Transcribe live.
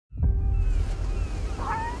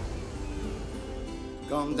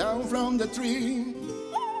come down from the tree.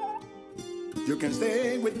 You can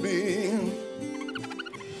stay with me.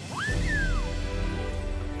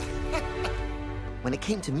 When it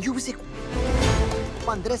came to music,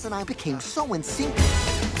 Andres and I became so in sync.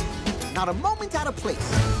 Not a moment out of place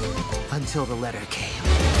until the letter came.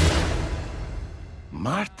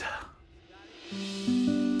 Marta.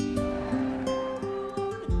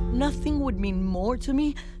 Nothing would mean more to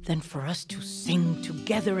me than for us to sing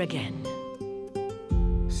together again.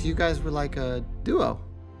 So you guys were like a duo?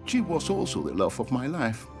 She was also the love of my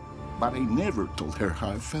life, but I never told her how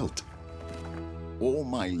I felt. All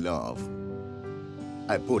my love,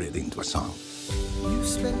 I put it into a song. You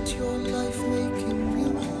spent your life making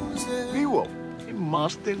music. Vivo, I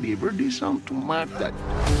must deliver this song to Marta.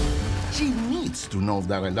 She needs to know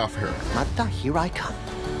that I love her. Marta, here I come.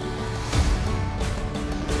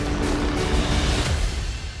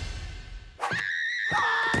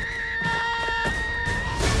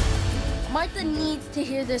 Martha needs to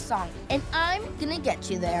hear this song, and I'm gonna get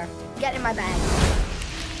you there. Get in my bag.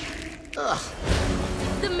 Ugh.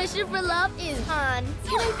 The mission for love is on.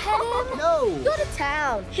 Can I pet him? No. Go to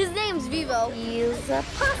town. His name's Vivo. He's a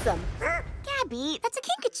possum. Gabby, that's a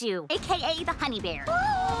kinkajou, a.k.a. the honey bear.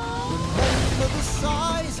 Remember the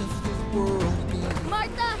size of the world.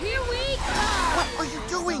 Martha, here we go. What are you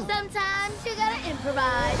doing? Sometimes you gotta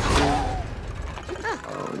improvise.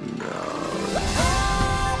 Oh, no.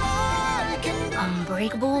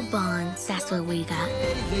 Unbreakable bonds, that's what we got.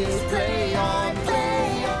 Play on,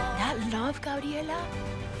 play on. That love, Gabriela,